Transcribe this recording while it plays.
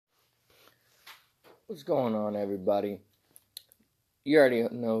What's going on, everybody? You already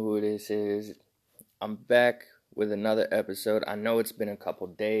know who this is. I'm back with another episode. I know it's been a couple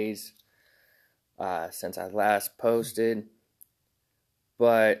days since I last posted,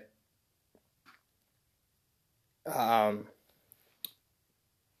 but I've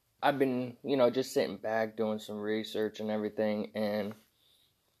been, just sitting back doing some research and everything, and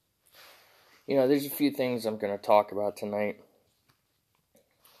there's a few things I'm going to talk about tonight.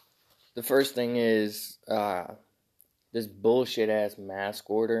 The first thing is this bullshit ass mask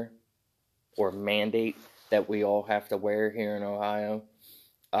order or mandate that we all have to wear here in Ohio.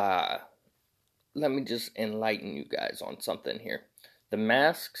 Let me just enlighten you guys on something here. The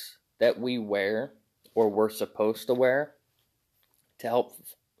masks that we wear, or we're supposed to wear, to help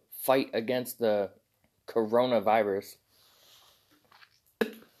fight against the coronavirus,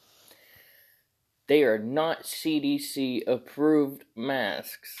 they are not CDC approved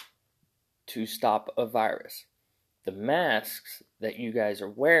masks to stop a virus. The masks that you guys are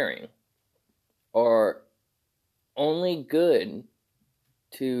wearing are only good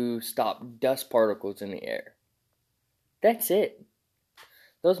to stop dust particles in the air. That's it.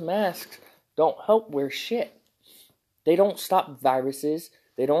 Those masks don't help wear shit. They don't stop viruses.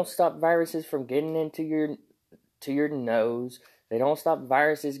 They don't stop viruses from getting into your nose. They don't stop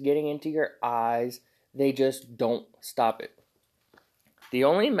viruses getting into your eyes. They just don't stop it. The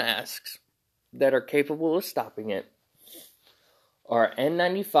only masks that are capable of stopping it are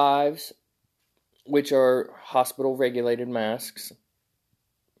N95s, which are hospital-regulated masks.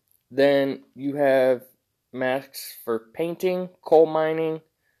 Then you have masks for painting, coal mining,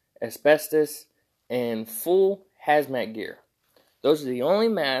 asbestos, and full hazmat gear. Those are the only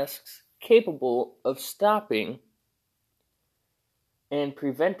masks capable of stopping and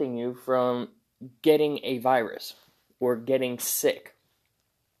preventing you from getting a virus or getting sick.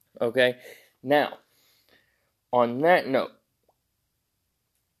 Okay? Now, on that note,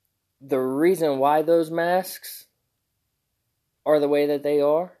 the reason why those masks are the way that they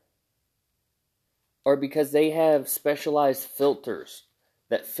are because they have specialized filters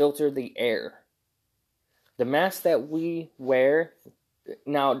that filter the air. The mask that we wear,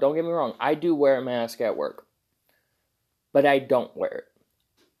 now don't get me wrong, I do wear a mask at work, but I don't wear it.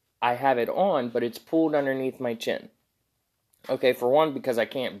 I have it on, but it's pulled underneath my chin. Okay, for one, because I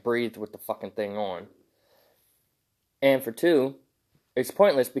can't breathe with the fucking thing on. And for two, it's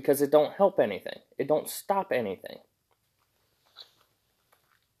pointless because it don't help anything. It don't stop anything.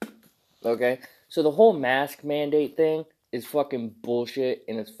 Okay? So the whole mask mandate thing is fucking bullshit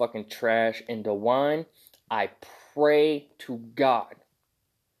and it's fucking trash. And DeWine, I pray to God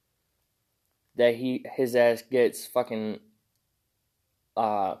that his ass gets fucking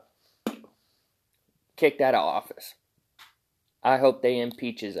kicked out of office. I hope they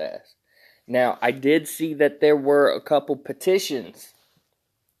impeach his ass. Now, I did see that there were a couple petitions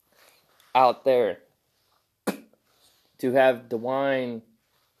out there to have DeWine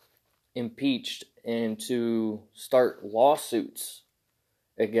impeached and to start lawsuits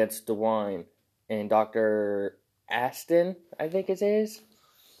against DeWine and Dr. Aston, I think it is.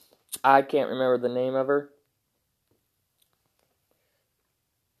 I can't remember the name of her.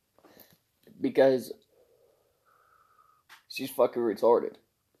 Because she's fucking retarded.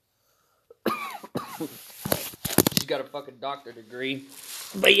 She's got a fucking doctor degree,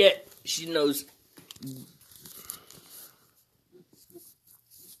 but yet she knows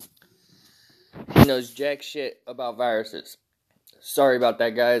jack shit about viruses. Sorry about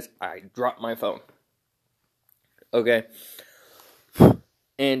that, guys. I dropped my phone. Okay.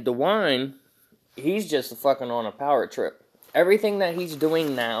 And DeWine, he's just fucking on a power trip. Everything that he's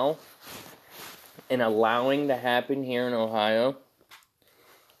doing now and allowing to happen here in Ohio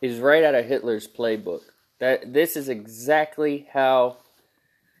is right out of Hitler's playbook. This is exactly how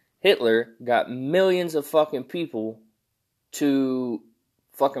Hitler got millions of fucking people to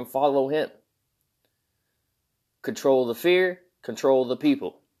fucking follow him. Control the fear, control the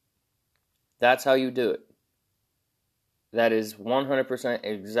people. That's how you do it. That is 100%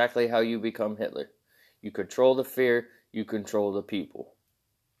 exactly how you become Hitler. You control the fear, you control the people.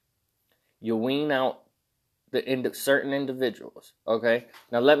 You wean out the certain individuals, okay?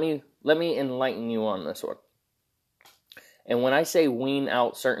 Now let me enlighten you on this one. And when I say wean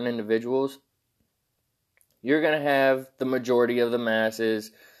out certain individuals, you're going to have the majority of the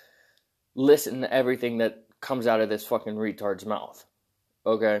masses listen to everything that comes out of this fucking retard's mouth,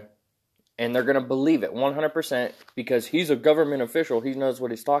 okay? And they're going to believe it 100% because he's a government official. He knows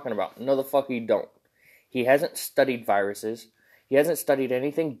what he's talking about. No, the fuck he don't. He hasn't studied viruses. He hasn't studied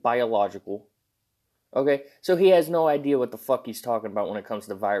anything biological. Okay? So he has no idea what the fuck he's talking about when it comes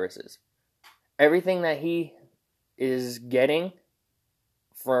to viruses. everything that he is getting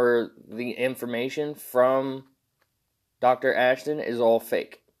for the information from Dr. Ashton is all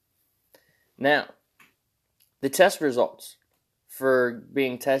fake. Now, the test results for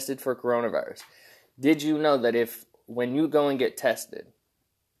being tested for coronavirus. Did you know that when you go and get tested,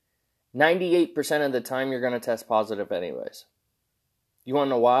 98% of the time you're going to test positive anyways? You want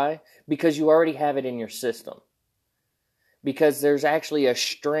to know why? Because you already have it in your system. Because there's actually a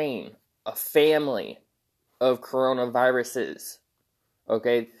strain, a family of coronaviruses.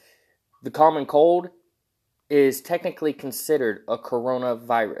 Okay? The common cold is technically considered a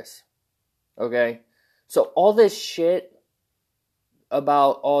coronavirus. Okay? So all this shit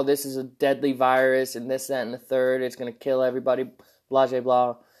about, oh, this is a deadly virus and this, that, and the third, it's going to kill everybody, blah, blah,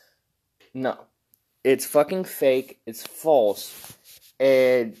 blah. No. It's fucking fake. It's false.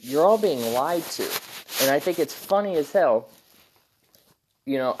 And you're all being lied to. And I think it's funny as hell.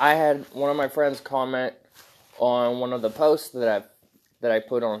 You know, I had one of my friends comment on one of the posts that I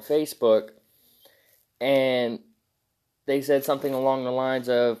put on Facebook, and they said something along the lines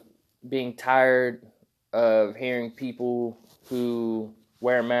of being tired of hearing people who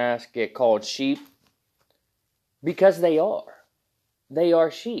wear masks get called sheep, because they are. They are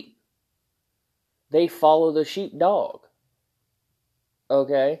sheep. They follow the sheepdog.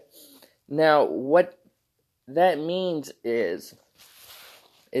 Okay? Now, what that means is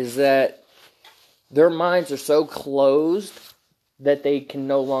that their minds are so closed that they can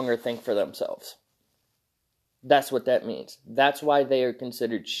no longer think for themselves. That's what that means. That's why they are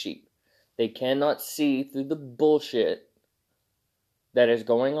considered sheep. They cannot see through the bullshit that is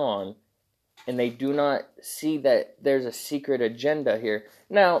going on, and they do not see that there's a secret agenda here.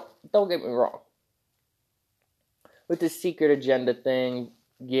 Now, don't get me wrong. With the secret agenda thing,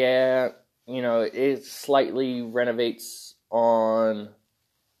 yeah, you know, it slightly renovates on,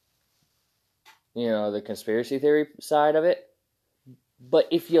 you know, the conspiracy theory side of it. But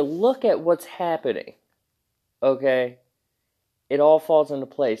if you look at what's happening, okay, it all falls into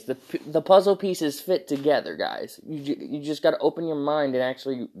place. The puzzle pieces fit together, guys. You just got to open your mind and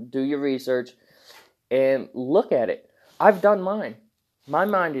actually do your research and look at it. I've done mine. My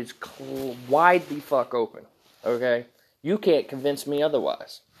mind is wide the fuck open, okay? You can't convince me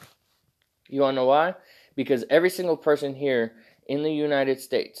otherwise. You want to know why? Because every single person here in the United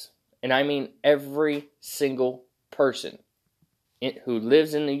States, and I mean every single person who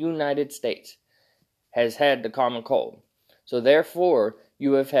lives in the United States, has had the common cold. So therefore,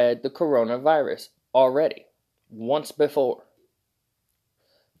 you have had the coronavirus already, once before.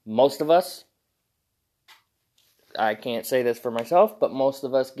 Most of us, I can't say this for myself, but most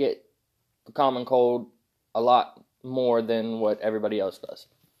of us get the common cold a lot more than what everybody else does.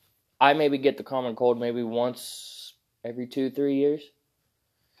 I maybe get the common cold maybe once every 2-3 years.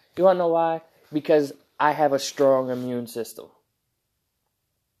 You want to know why? Because I have a strong immune system.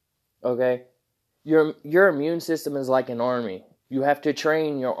 Okay? Your immune system is like an army. You have to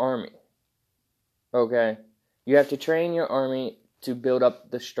train your army. Okay? You have to train your army to build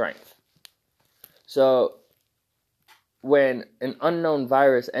up the strength. So, when an unknown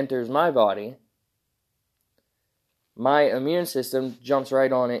virus enters my body, my immune system jumps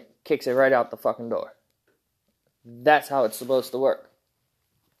right on it, kicks it right out the fucking door. That's how it's supposed to work.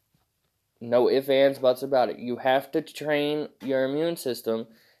 No ifs, ands, buts about it. You have to train your immune system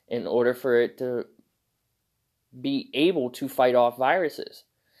in order for it to be able to fight off viruses.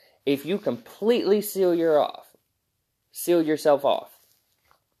 If you completely seal yourself off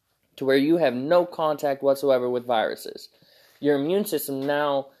to where you have no contact whatsoever with viruses, your immune system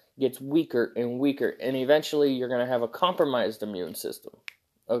now gets weaker and weaker, and eventually you're going to have a compromised immune system.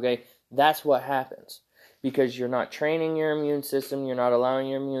 Okay? That's what happens. Because you're not training your immune system, you're not allowing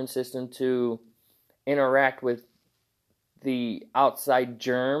your immune system to interact with the outside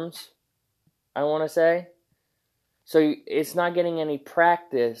germs, I want to say. So it's not getting any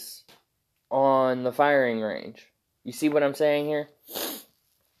practice on the firing range. You see what I'm saying here?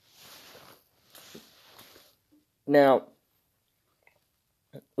 Now,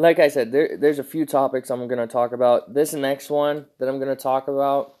 like I said, there's a few topics I'm going to talk about. This next one that I'm going to talk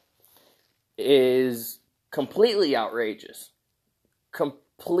about is completely outrageous.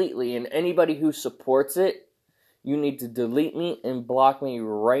 Completely. And anybody who supports it, you need to delete me and block me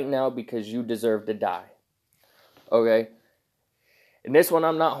right now because you deserve to die. Okay? And this one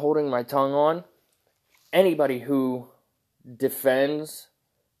I'm not holding my tongue on. Anybody who defends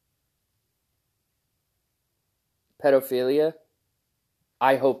pedophilia,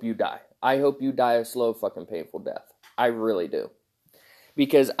 I hope you die. I hope you die a slow fucking painful death. I really do.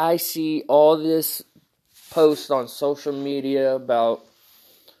 Because I see all this posts on social media about,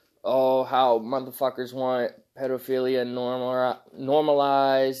 oh, how motherfuckers want pedophilia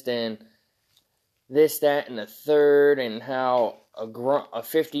normalized and this, that, and the third, and how a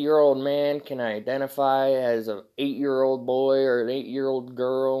 50-year-old man can identify as an 8-year-old boy or an 8-year-old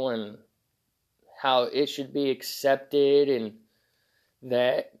girl, and how it should be accepted, and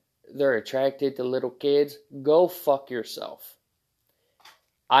that they're attracted to little kids. Go fuck yourself.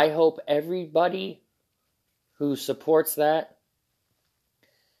 I hope everybody who supports that,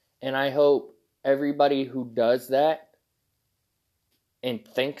 and I hope everybody who does that and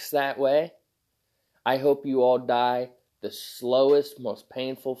thinks that way, I hope you all die the slowest, most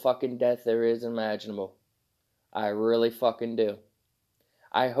painful fucking death there is imaginable. I really fucking do.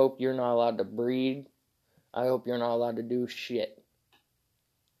 I hope you're not allowed to breathe. I hope you're not allowed to do shit.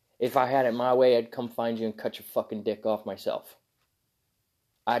 If I had it my way, I'd come find you and cut your fucking dick off myself.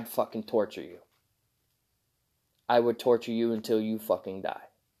 I'd fucking torture you. I would torture you until you fucking die.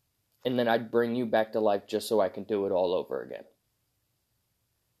 And then I'd bring you back to life just so I can do it all over again.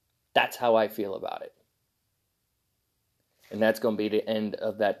 That's how I feel about it. And that's going to be the end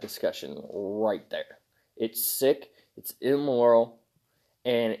of that discussion right there. It's sick, it's immoral,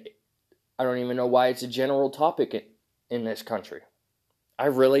 and I don't even know why it's a general topic in this country. I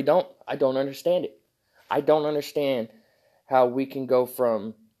really don't. I don't understand it. I don't understand how we can go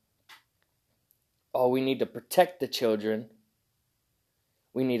from, oh, we need to protect the children,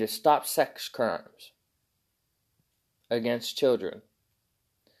 we need to stop sex crimes against children.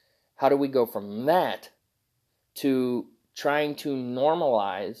 How do we go from that to trying to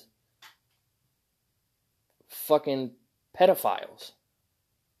normalize fucking pedophiles?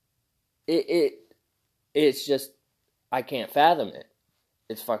 It's just, I can't fathom it.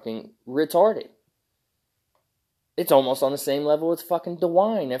 It's fucking retarded. It's almost on the same level as fucking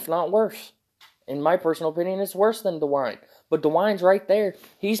DeWine, if not worse. In my personal opinion, it's worse than DeWine. But DeWine's right there.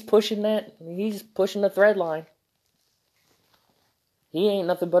 He's pushing the thread line. He ain't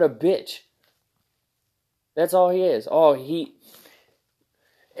nothing but a bitch. That's all he is. I'm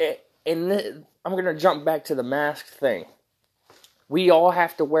going to jump back to the mask thing. We all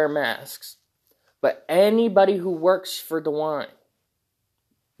have to wear masks. But anybody who works for DeWine,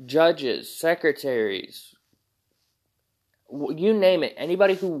 judges, secretaries, you name it,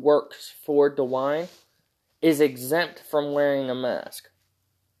 anybody who works for DeWine is exempt from wearing a mask.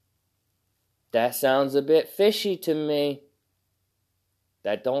 That sounds a bit fishy to me.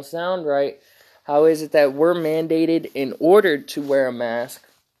 That don't sound right. How is it that we're mandated and ordered to wear a mask,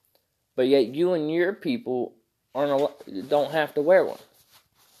 but yet you and your people don't have to wear one?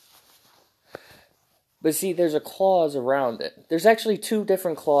 But see, there's a clause around it. There's actually two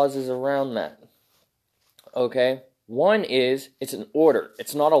different clauses around that. Okay? One is, it's an order.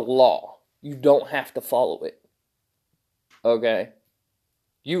 It's not a law. You don't have to follow it. Okay?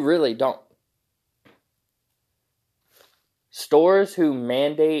 You really don't. Stores who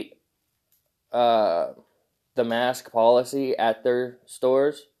mandate the mask policy at their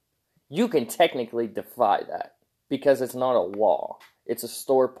stores, you can technically defy that because it's not a law. It's a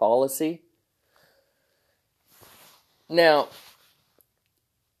store policy. Now,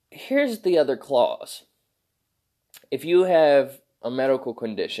 here's the other clause. If you have a medical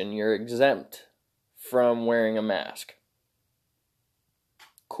condition, you're exempt from wearing a mask.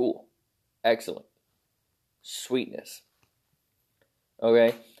 Cool. Excellent. Sweetness.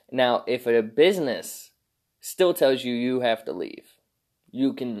 Okay? Now, if a business still tells you you have to leave,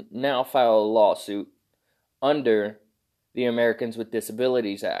 you can now file a lawsuit under the Americans with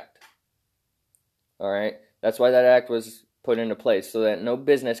Disabilities Act. Alright? That's why that act was put into place, so that no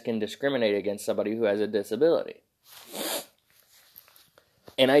business can discriminate against somebody who has a disability.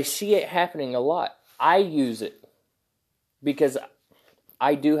 And I see it happening a lot. I use it because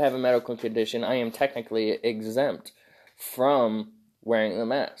I do have a medical condition. I am technically exempt from wearing the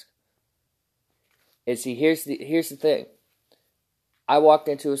mask. And see, here's the thing. I walked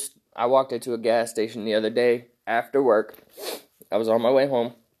into a gas station the other day after work. I was on my way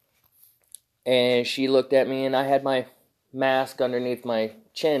home, and she looked at me, and I had my mask underneath my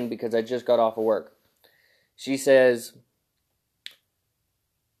chin because I just got off of work. She says,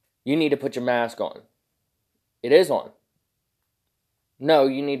 "You need to put your mask on." It is on. No,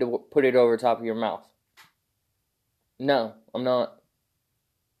 you need to put it over top of your mouth. No, I'm not.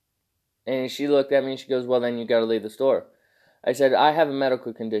 And she looked at me and she goes, "Well, then you gotta leave the store." I said, "I have a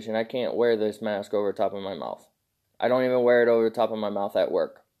medical condition. I can't wear this mask over top of my mouth. I don't even wear it over the top of my mouth at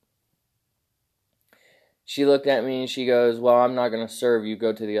work." She looked at me and she goes, "Well, I'm not going to serve you.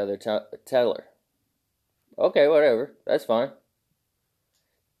 Go to the other teller." Okay, whatever. That's fine.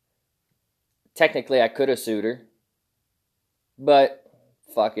 Technically, I could have sued her. But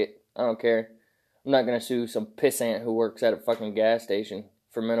Fuck it. I don't care. I'm not gonna sue some pissant who works at a fucking gas station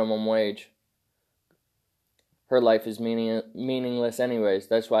for minimum wage. Her life is meaningless anyways.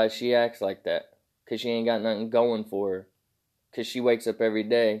 That's why she acts like that. Because she ain't got nothing going for her. Because she wakes up every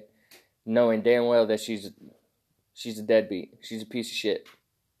day knowing damn well that she's a deadbeat. She's a piece of shit.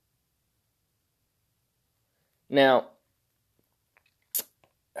 Now,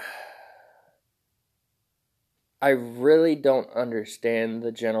 I really don't understand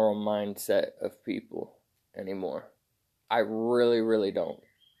the general mindset of people anymore. I really, really don't.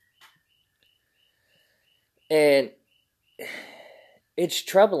 And it's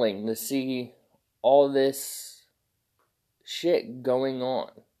troubling to see all this shit going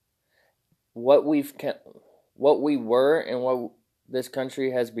on. What we were and what this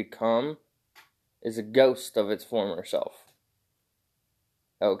country has become is a ghost of its former self.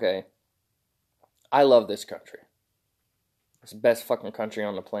 Okay? I love this country. It's the best fucking country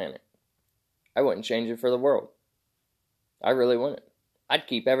on the planet. I wouldn't change it for the world. I really wouldn't. I'd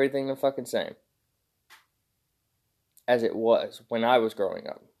keep everything the fucking same as it was when I was growing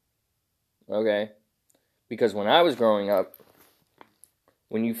up. Okay? Because when I was growing up,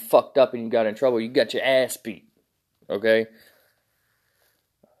 when you fucked up and you got in trouble, you got your ass beat. Okay?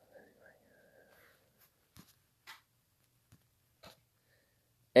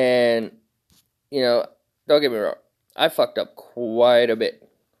 And, don't get me wrong. I fucked up quite a bit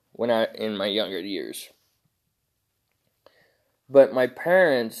in my younger years. But my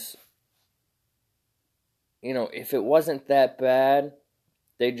parents, if it wasn't that bad,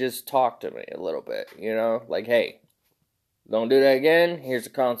 they just talked to me a little bit, like, hey, don't do that again, here's the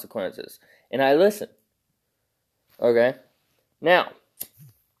consequences. And I listened. Okay? Now,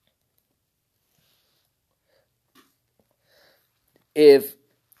 if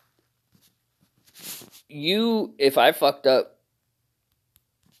I fucked up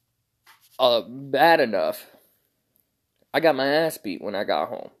bad enough, I got my ass beat when I got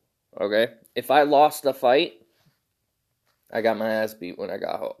home. Okay? If I lost a fight, I got my ass beat when I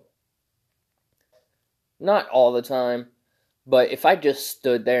got home. Not all the time, but if I just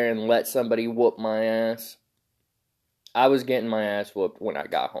stood there and let somebody whoop my ass, I was getting my ass whooped when I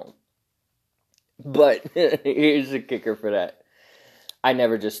got home. But here's the kicker for that. I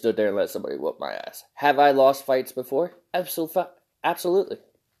never just stood there and let somebody whoop my ass. Have I lost fights before? Absolutely.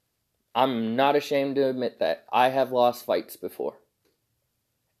 I'm not ashamed to admit that. I have lost fights before.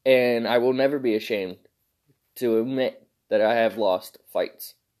 And I will never be ashamed to admit that I have lost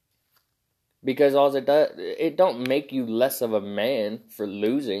fights. Because all it don't make you less of a man for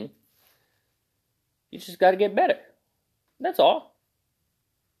losing. You just got to get better. That's all.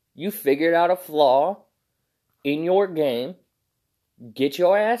 You figured out a flaw in your game, get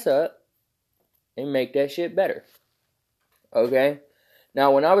your ass up, and make that shit better. Okay?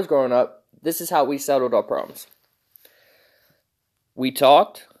 Now, when I was growing up, this is how we settled our problems. We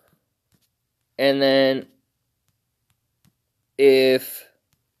talked, and then if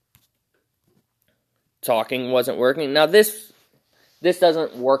talking wasn't working, now this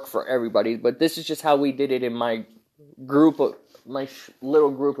doesn't work for everybody, but this is just how we did it in my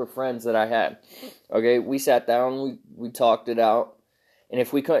little group of friends that I had. Okay, we sat down, we talked it out, and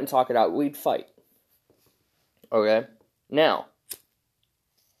if we couldn't talk it out, we'd fight. Okay, now,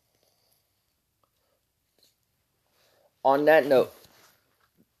 on that note,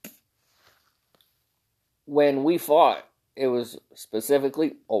 when we fought, it was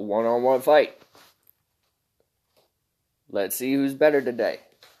specifically a one-on-one fight. Let's see who's better today.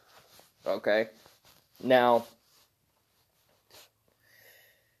 Okay? Now,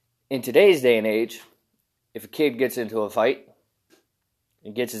 in today's day and age, if a kid gets into a fight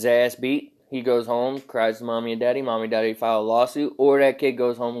and gets his ass beat, he goes home, cries to mommy and daddy file a lawsuit, or that kid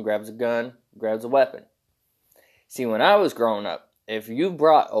goes home and grabs a gun, grabs a weapon. See, when I was growing up, if you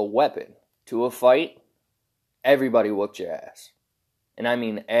brought a weapon to a fight, everybody whooped your ass. And I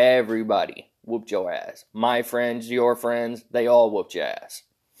mean everybody whooped your ass. My friends, your friends, they all whooped your ass.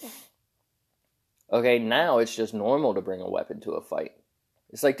 Okay, now it's just normal to bring a weapon to a fight.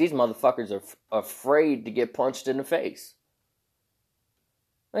 It's like these motherfuckers are afraid to get punched in the face.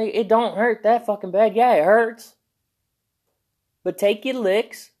 Like, it don't hurt that fucking bad. Yeah, it hurts. But take your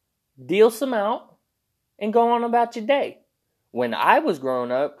licks, deal some out, and go on about your day. When I was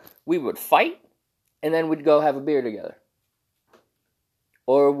growing up, we would fight, and then we'd go have a beer together.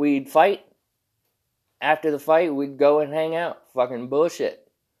 Or we'd fight. After the fight, we'd go and hang out. Fucking bullshit.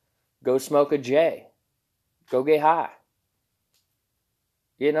 Go smoke a J. Go get high.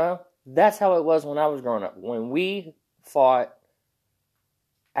 That's how it was when I was growing up. When we fought,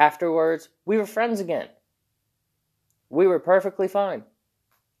 afterwards, we were friends again. We were perfectly fine.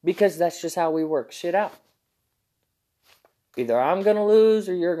 Because that's just how we work shit out. Either I'm going to lose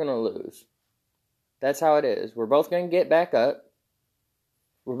or you're going to lose. That's how it is. We're both going to get back up.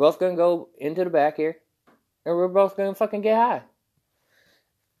 We're both going to go into the back here. And we're both going to fucking get high.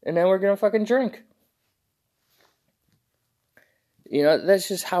 And then we're going to fucking drink. You know, that's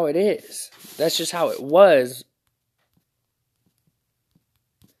just how it is. That's just how it was.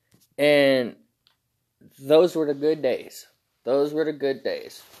 And those were the good days. Those were the good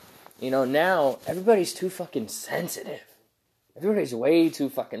days. You know, now everybody's too fucking sensitive. Everybody's way too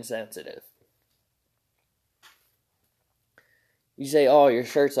fucking sensitive. You say, oh, your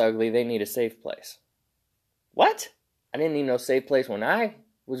shirt's ugly, they need a safe place. What? I didn't need no safe place when I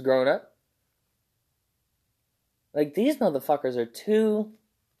was growing up. Like, these motherfuckers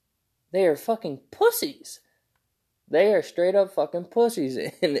they are fucking pussies. They are straight up fucking pussies.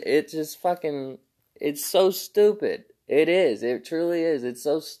 And it's just fucking, it's so stupid. It is. It truly is. It's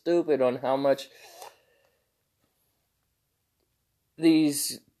so stupid on how much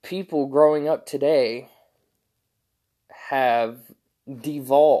these people growing up today have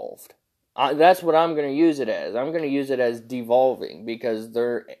devolved. That's what I'm going to use it as. I'm going to use it as devolving because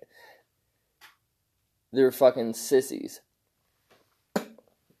they're fucking sissies.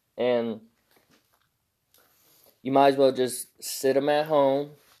 And you might as well just sit them at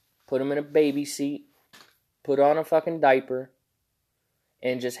home, put them in a baby seat, put on a fucking diaper,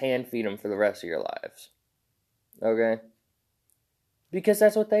 and just hand feed them for the rest of your lives. Okay? Because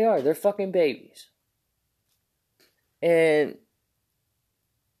that's what they are. They're fucking babies. And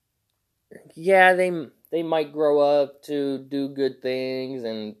yeah, they might grow up to do good things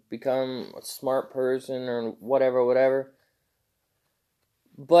and become a smart person or whatever.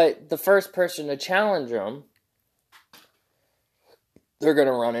 But the first person to challenge them, they're going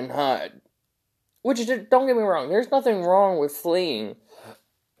to run and hide. Which, don't get me wrong, there's nothing wrong with fleeing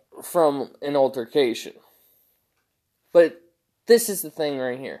from an altercation. But this is the thing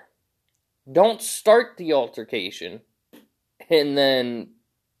right here. Don't start the altercation and then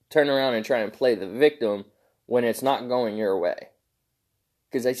turn around and try and play the victim when it's not going your way.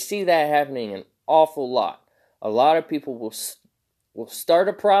 Because I see that happening an awful lot. A lot of people will start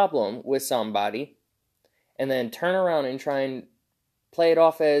a problem with somebody and then turn around and try and play it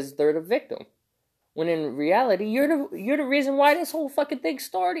off as they're the victim. When in reality, you're the reason why this whole fucking thing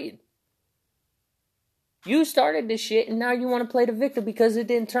started. You started this shit and now you want to play the victim because it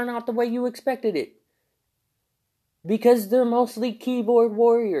didn't turn out the way you expected it. Because they're mostly keyboard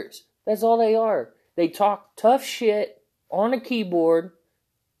warriors. That's all they are. They talk tough shit on a keyboard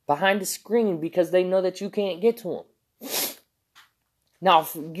behind the screen because they know that you can't get to them. Now,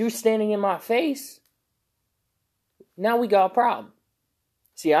 if you're standing in my face, now we got a problem.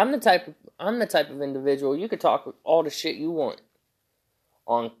 See, I'm the type of individual, you could talk all the shit you want.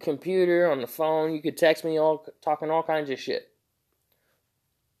 On computer, on the phone, you could text me talking all kinds of shit.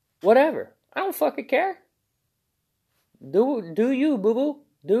 Whatever. I don't fucking care. Do you, boo-boo.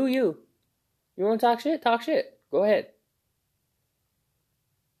 Do you. You want to talk shit? Talk shit. Go ahead.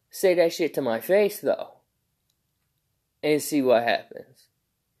 Say that shit to my face, though. And see what happens.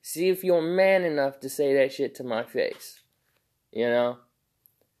 See if you're man enough to say that shit to my face. You know?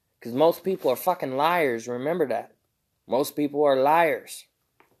 Because most people are fucking liars. Remember that. Most people are liars.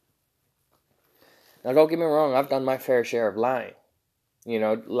 Now, don't get me wrong. I've done my fair share of lying. You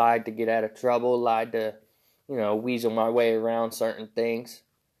know, lied to get out of trouble. Lied to, weasel my way around certain things.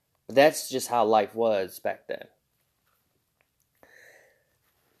 But that's just how life was back then.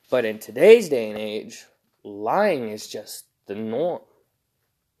 But in today's day and age, lying is just the norm.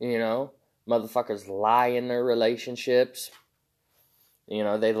 You know, motherfuckers lie in their relationships. You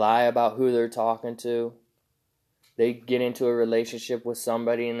know, they lie about who they're talking to. They get into a relationship with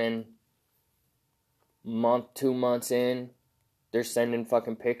somebody and then 2 months in, they're sending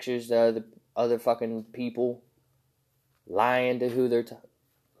fucking pictures to other fucking people. Lying to who they're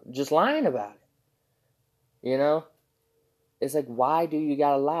just lying about it. You know? It's like, why do you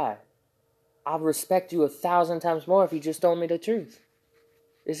gotta lie? I'll respect you 1,000 times more if you just told me the truth.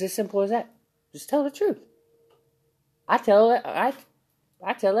 It's as simple as that. Just tell the truth. I tell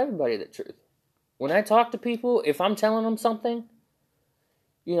everybody the truth. When I talk to people, if I'm telling them something,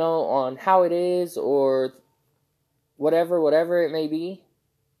 on how it is or whatever it may be,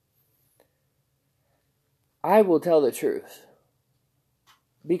 I will tell the truth.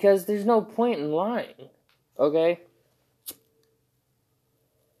 Because there's no point in lying. Okay?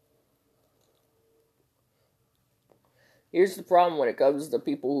 Here's the problem when it comes to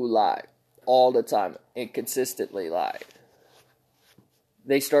people who lie all the time and consistently lie.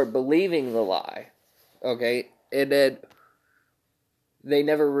 They start believing the lie, okay? And then They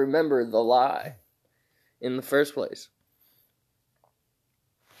never remember the lie in the first place.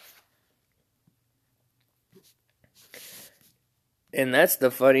 And that's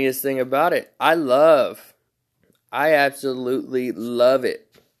the funniest thing about it. I absolutely love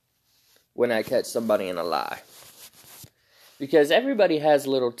it when I catch somebody in a lie. Because everybody has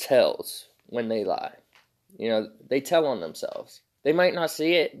little tells when they lie. You know, they tell on themselves. They might not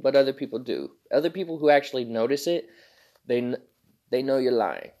see it, but other people do. Other people who actually notice it, they know you're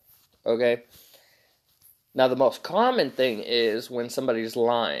lying. Okay? Now, the most common thing is when somebody's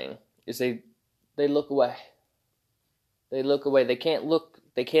lying is they look away. They look away. They can't look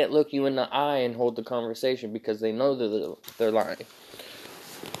you in the eye and hold the conversation because they know they're lying.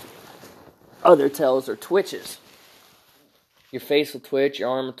 Other tells are twitches. Your face will twitch, your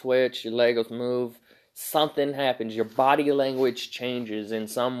arm will twitch, your leg will move. Something happens. Your body language changes in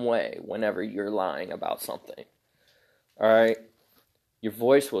some way whenever you're lying about something. Alright? Your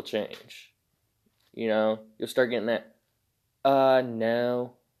voice will change. You know, you'll start getting that,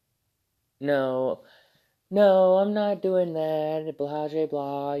 no, I'm not doing that, blah, blah,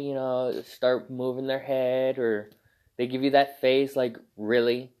 blah, you know, start moving their head, or they give you that face like,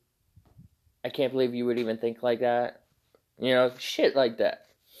 really? I can't believe you would even think like that. You know, shit like that.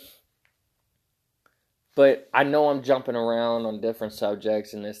 But I know I'm jumping around on different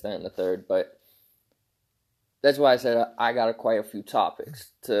subjects and this, that, and the third, but that's why I said I got quite a few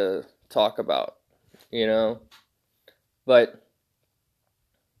topics to talk about, you know? But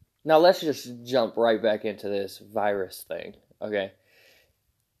now let's just jump right back into this virus thing, okay?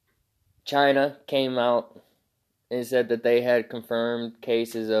 China came out and said that they had confirmed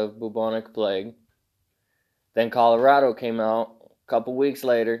cases of bubonic plague. Then Colorado came out a couple weeks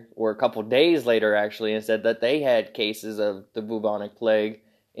later, or a couple days later actually, and said that they had cases of the bubonic plague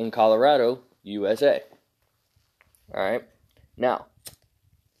in Colorado, USA. Alright? Now,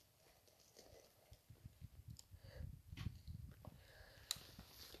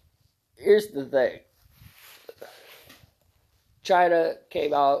 here's the thing. China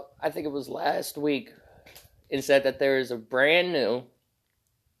came out, I think it was last week, and said that there is a brand new,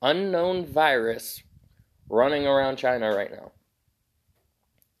 unknown virus running around China right now.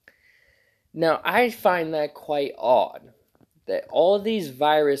 Now, I find that quite odd, that all of these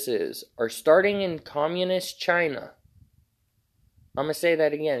viruses are starting in communist China. I'm going to say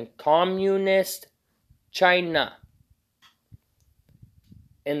that again. Communist China.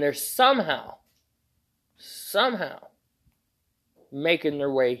 And they're somehow making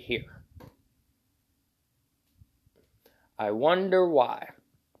their way here. I wonder why.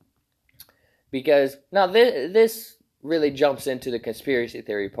 Because, now this really jumps into the conspiracy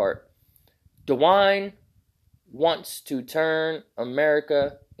theory part. DeWine wants to turn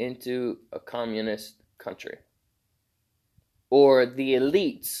America into a communist country. Or the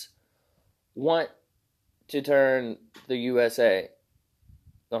elites want to turn the USA,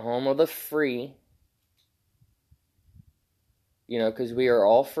 the home of the free, you know, because we are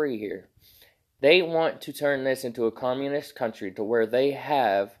all free here. They want to turn this into a communist country to where they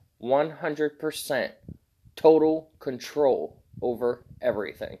have 100% total control over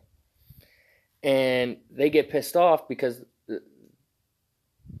everything. And they get pissed off because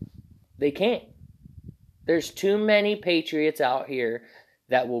they can't. There's too many patriots out here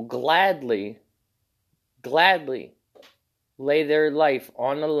that will gladly lay their life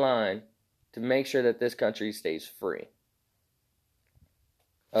on the line to make sure that this country stays free.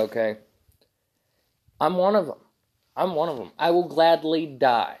 Okay? I'm one of them. I will gladly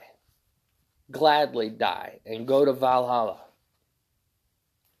die and go to Valhalla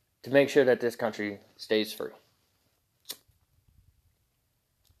to make sure that this country stays free.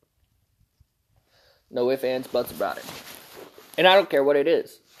 No ifs, ands, buts about it. And I don't care what it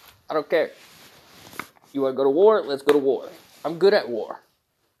is. I don't care. You want to go to war? Let's go to war. I'm good at war.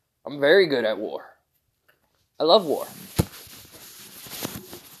 I'm very good at war. I love war.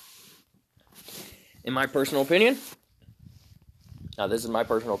 In my personal opinion, now this is my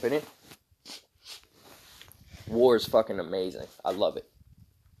personal opinion, war is fucking amazing. I love it.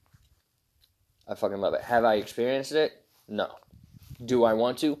 I fucking love it. Have I experienced it? No. Do I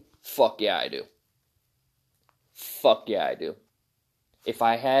want to? Fuck yeah, I do. Fuck yeah, I do. If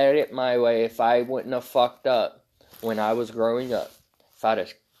I had it my way, if I wouldn't have fucked up when I was growing up, if I'd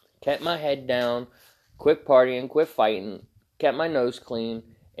have kept my head down, quit partying, quit fighting, kept my nose clean,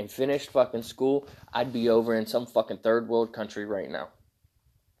 and finished fucking school, I'd be over in some fucking third world country right now.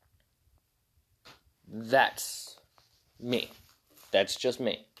 That's me. That's just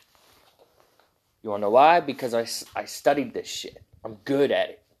me. You wanna know why? Because I studied this shit. I'm good at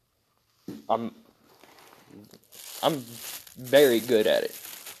it. I'm very good at it.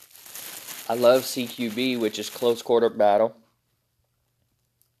 I love CQB, which is close quarter battle.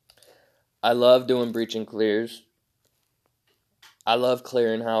 I love doing breach and clears. I love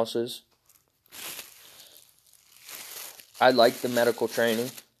clearing houses. I like the medical training.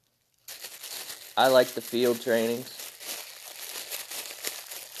 I like the field trainings.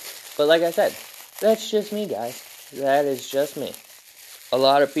 But like I said, that's just me, guys. That is just me. A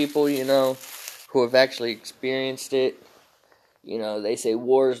lot of people, who have actually experienced it, they say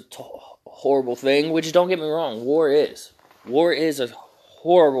war is a horrible thing, which don't get me wrong, war is. War is a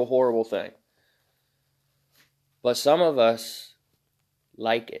horrible, horrible thing. But some of us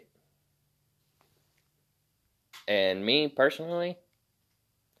like it. And me, personally,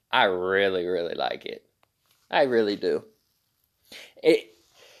 I really, really like it. I really do.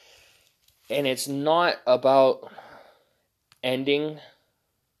 And it's not about ending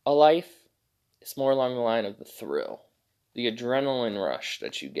a life. It's more along the line of the thrill. The adrenaline rush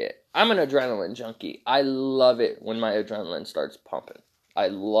that you get. I'm an adrenaline junkie. I love it when my adrenaline starts pumping. I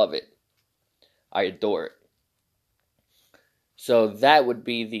love it. I adore it. So that would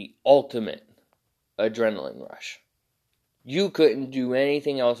be the ultimate adrenaline rush. You couldn't do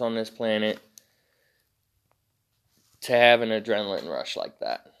anything else on this planet to have an adrenaline rush like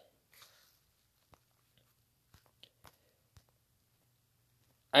that.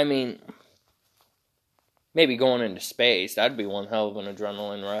 I mean, maybe going into space, that'd be one hell of an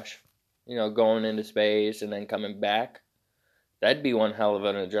adrenaline rush. Going into space and then coming back. That'd be one hell of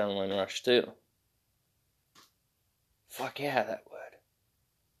an adrenaline rush too. Fuck yeah, that would.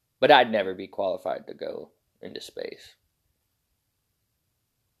 But I'd never be qualified to go into space.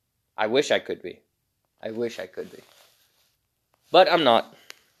 I wish I could be. But I'm not.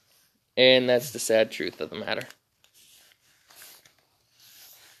 And that's the sad truth of the matter.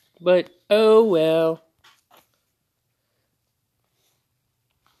 But, oh well.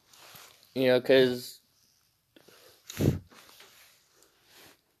 Because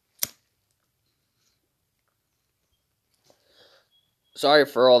sorry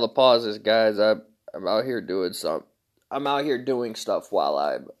for all the pauses, guys. I'm out here doing I'm out here doing stuff while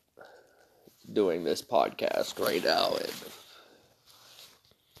I'm doing this podcast right now.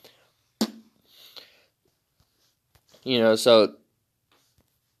 And, so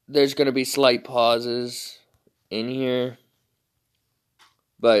there's going to be slight pauses in here.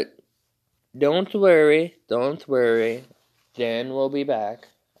 But don't worry. Dan will be back.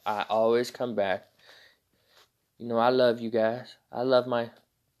 I always come back. I love you guys. I love my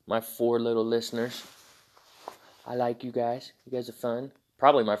 4 little listeners. I like you guys. You guys are fun.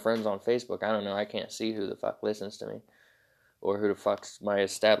 Probably my friends on Facebook. I don't know. I can't see who the fuck listens to me. Or who the fuck's my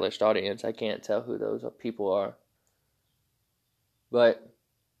established audience. I can't tell who those people are. But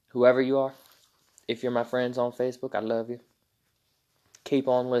whoever you are, if you're my friends on Facebook, I love you. Keep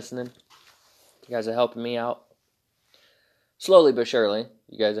on listening. You guys are helping me out. Slowly but surely,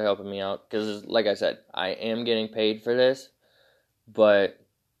 you guys are helping me out. Because, like I said, I am getting paid for this. But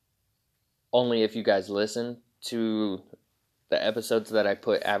only if you guys listen to the episodes that I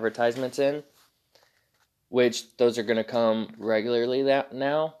put advertisements in. Which, those are going to come regularly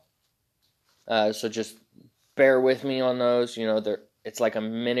now. So just bear with me on those. It's like a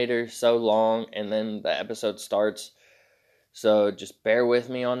minute or so long. And then the episode starts. So just bear with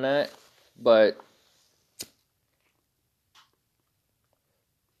me on that. But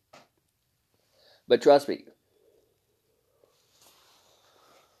trust me.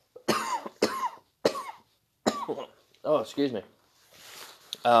 Oh, excuse me.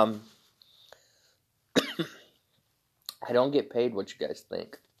 I don't get paid what you guys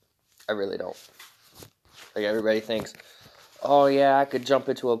think. I really don't. Like, everybody thinks, oh yeah, I could jump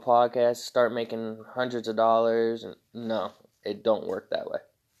into a podcast, start making hundreds of dollars. And no, it don't work that way.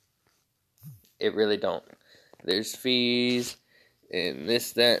 It really don't. There's fees, and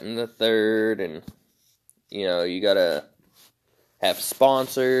this, that, and the third, and, you gotta have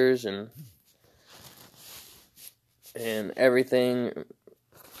sponsors, and everything.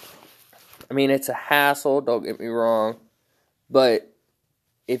 I mean, it's a hassle, don't get me wrong, but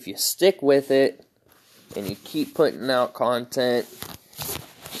if you stick with it, and you keep putting out content,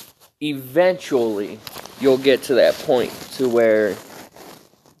 eventually, you'll get to that point to where,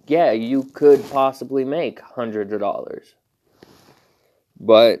 yeah, you could possibly make hundreds of dollars.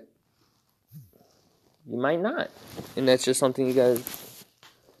 But you might not. And that's just something you guys...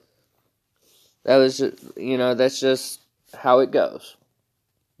 that's just how it goes.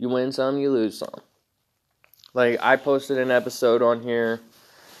 You win some, you lose some. Like, I posted an episode on here,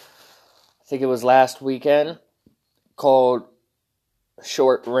 I think it was last weekend, called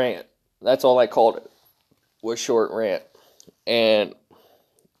Short Rant. That's all I called it, was Short Rant. and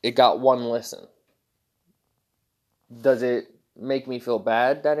it got one listen. Does it make me feel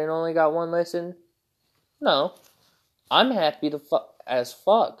bad that it only got one listen? No. I'm happy as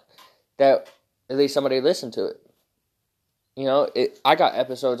fuck that at least somebody listened to it. You know, I got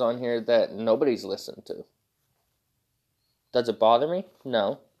episodes on here that nobody's listened to. Does it bother me?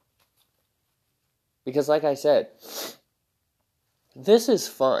 No. Because like I said, this is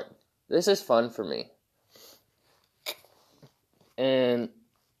fun. This is fun for me. And,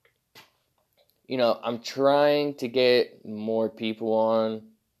 you know, I'm trying to get more people on.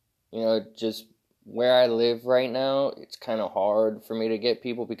 You know, just where I live right now, it's kind of hard for me to get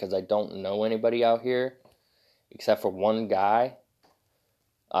people because I don't know anybody out here except for one guy,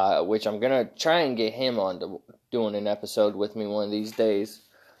 which I'm going to try and get him on to doing an episode with me one of these days.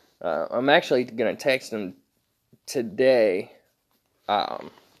 I'm actually going to text him today,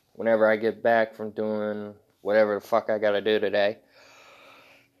 whenever I get back from doing whatever the fuck I got to do today.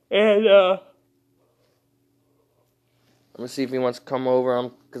 And, I'm going to see if he wants to come over,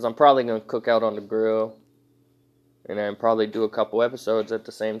 because I'm probably going to cook out on the grill, and then probably do a couple episodes at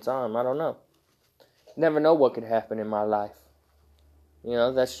the same time. I don't know. Never know what could happen in my life. You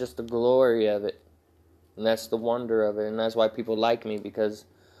know, that's just the glory of it. And that's the wonder of it. And that's why people like me, because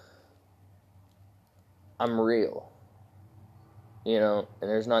I'm real. You know, and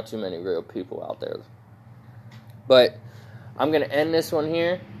there's not too many real people out there. But I'm going to end this one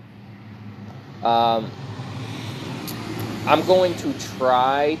here. I'm going to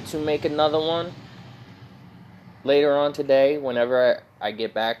try to make another one later on today, whenever I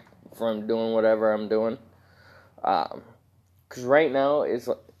get back from doing whatever I'm doing. Because right now, it's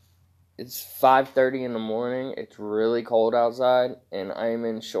 5:30 in the morning. It's really cold outside, and I'm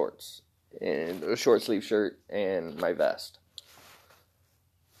in shorts, and a short sleeve shirt, and my vest.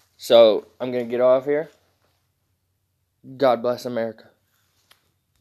 So, I'm going to get off here. God bless America.